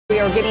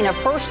are getting a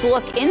first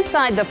look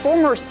inside the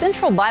former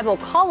Central Bible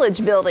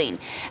College building.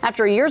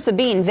 After years of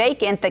being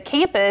vacant, the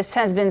campus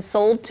has been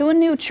sold to a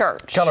new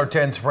church. Keller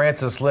 10's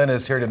Francis Lynn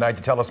is here tonight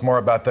to tell us more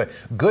about the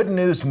Good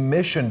News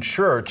Mission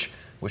Church,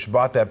 which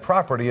bought that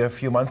property a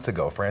few months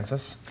ago.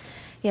 Francis?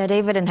 Yeah,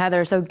 David and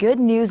Heather, so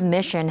Good News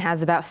Mission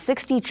has about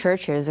 60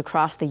 churches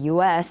across the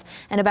U.S.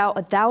 and about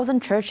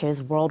 1,000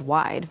 churches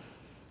worldwide.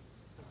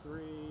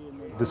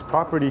 This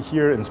property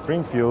here in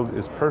Springfield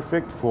is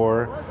perfect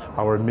for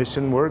our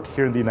mission work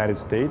here in the United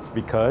States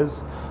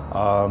because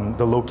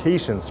the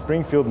location,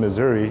 Springfield,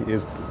 Missouri,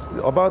 is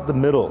about the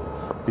middle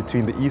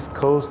between the East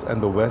Coast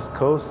and the West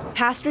Coast.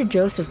 Pastor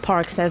Joseph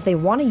Park says they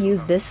want to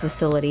use this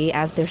facility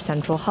as their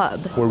central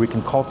hub, where we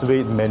can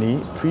cultivate many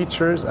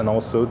preachers and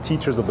also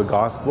teachers of the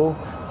gospel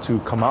to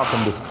come out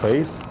from this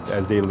place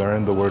as they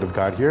learn the Word of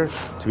God here,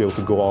 to be able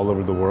to go all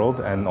over the world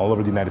and all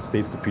over the United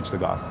States to preach the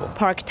gospel.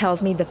 Park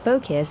tells me the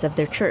focus of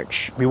their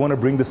church. We want to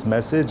bring this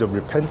message of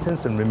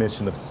repentance and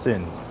remission of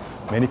sins.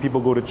 Many people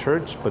go to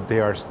church, but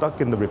they are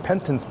stuck in the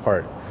repentance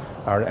part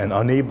and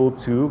unable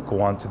to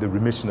go on to the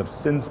remission of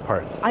sins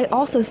part. I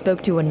also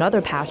spoke to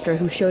another pastor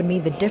who showed me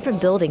the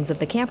different buildings of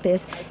the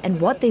campus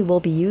and what they will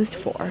be used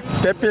for.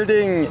 That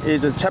building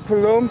is a chapel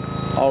room.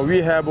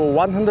 We have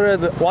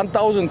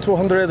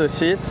 1,200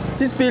 seats.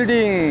 This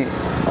building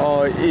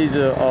is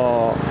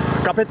a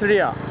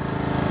cafeteria.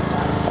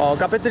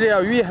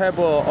 Cafeteria, we have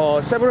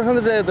several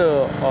hundred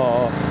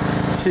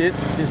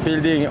seats. This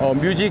building,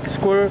 music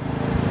school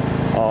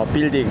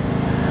building,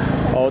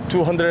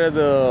 200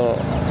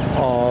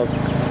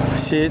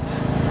 seats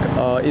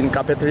in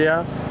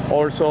cafeteria,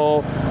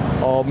 also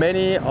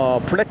many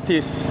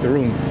practice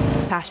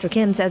rooms. Pastor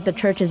Kim says the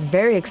church is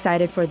very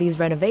excited for these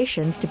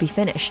renovations to be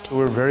finished.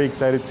 We're very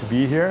excited to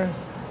be here.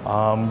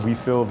 We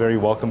feel very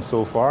welcome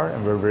so far,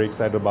 and we're very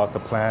excited about the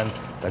plan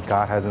that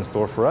God has in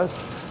store for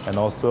us. And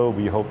also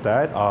we hope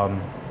that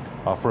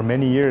for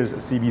many years,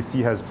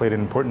 CBC has played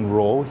an important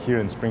role here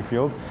in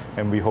Springfield,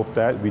 and we hope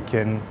that we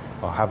can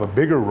have a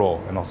bigger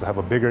role and also have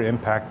a bigger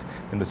impact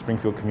in the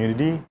Springfield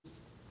community.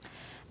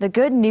 The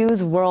Good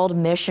News World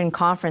Mission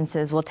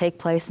Conferences will take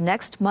place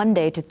next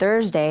Monday to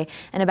Thursday,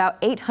 and about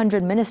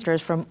 800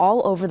 ministers from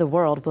all over the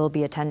world will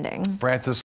be attending. Francis